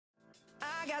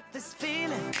got this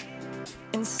feeling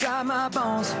inside my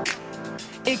bones.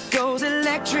 It goes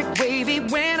electric wavy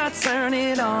when I turn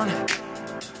it on.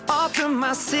 Off from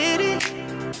my city,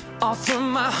 off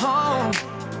from my home.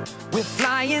 We're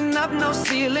flying up, no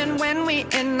ceiling when we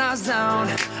in our zone.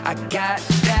 I got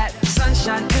that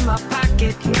sunshine in my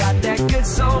pocket, got that good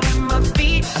soul in my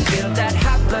feet. I feel that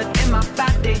hot blood in my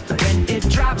body when it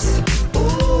drops.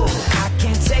 Ooh, I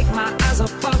can't take my eyes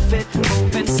off of it,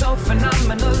 moving so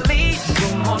phenomenally.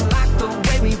 You're more like the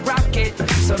way we rock it,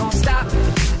 so don't stop.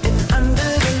 And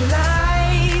under the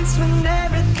lights when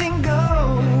everything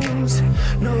goes,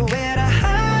 nowhere to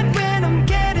hide when I'm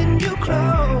getting you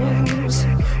close.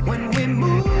 When we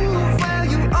move, well,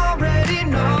 you already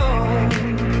know.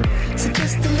 So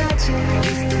just imagine.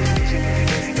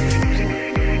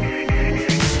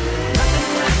 Nothing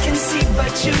I can see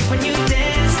but you when you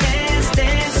dance, dance,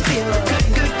 dance. Feel good,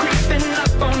 good creeping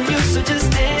up on you. So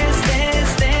just dance,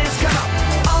 dance, dance. Come on.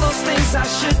 All those things I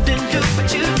shouldn't do,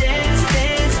 but you dance,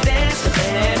 dance, dance.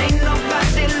 And ain't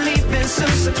nobody leaving soon,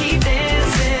 so keep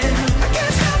dancing. I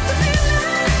can't stop the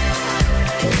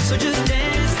feeling. So just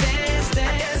dance, dance,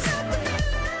 dance.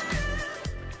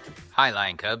 Hi,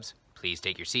 Lion Cubs. Please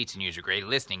take your seats and use your great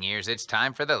listening ears. It's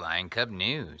time for the Lion Cub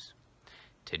News.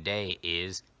 Today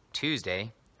is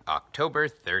Tuesday, October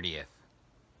 30th.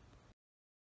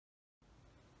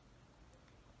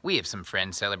 We have some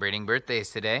friends celebrating birthdays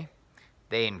today.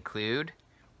 They include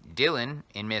Dylan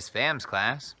in Miss Fam's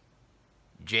class,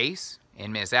 Jace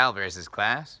in Miss Alvarez's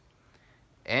class,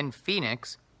 and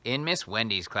Phoenix in Miss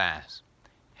Wendy's class.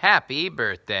 Happy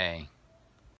birthday!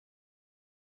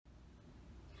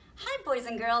 Hi boys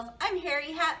and girls, I'm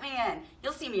Harry Hatman.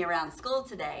 You'll see me around school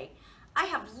today. I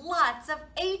have lots of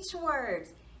H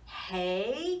words.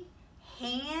 Hay,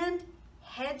 hand,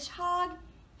 hedgehog,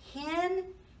 hen,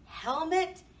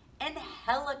 helmet, and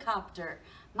helicopter.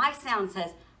 My sound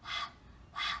says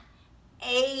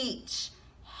H.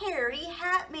 Harry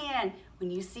Hatman. When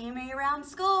you see me around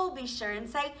school, be sure and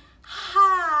say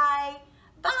hi.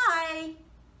 Bye.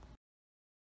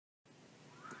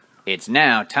 It's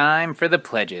now time for the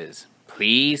pledges.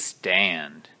 Please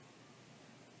stand.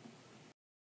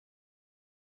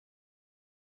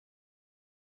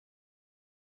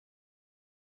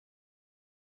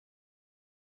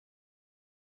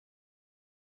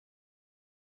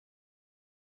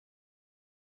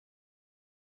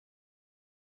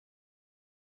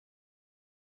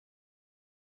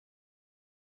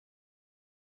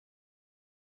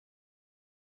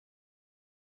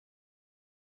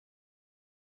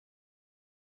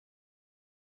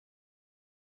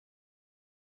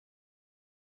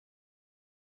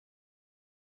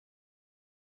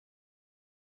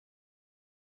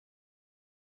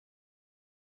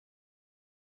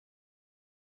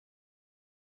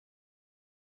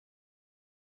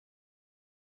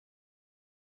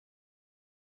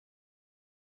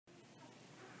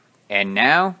 And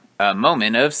now, a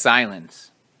moment of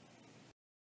silence.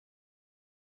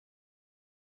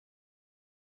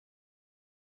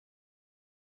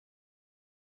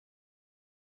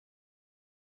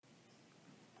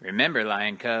 Remember,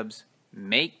 Lion Cubs,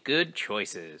 make good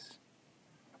choices.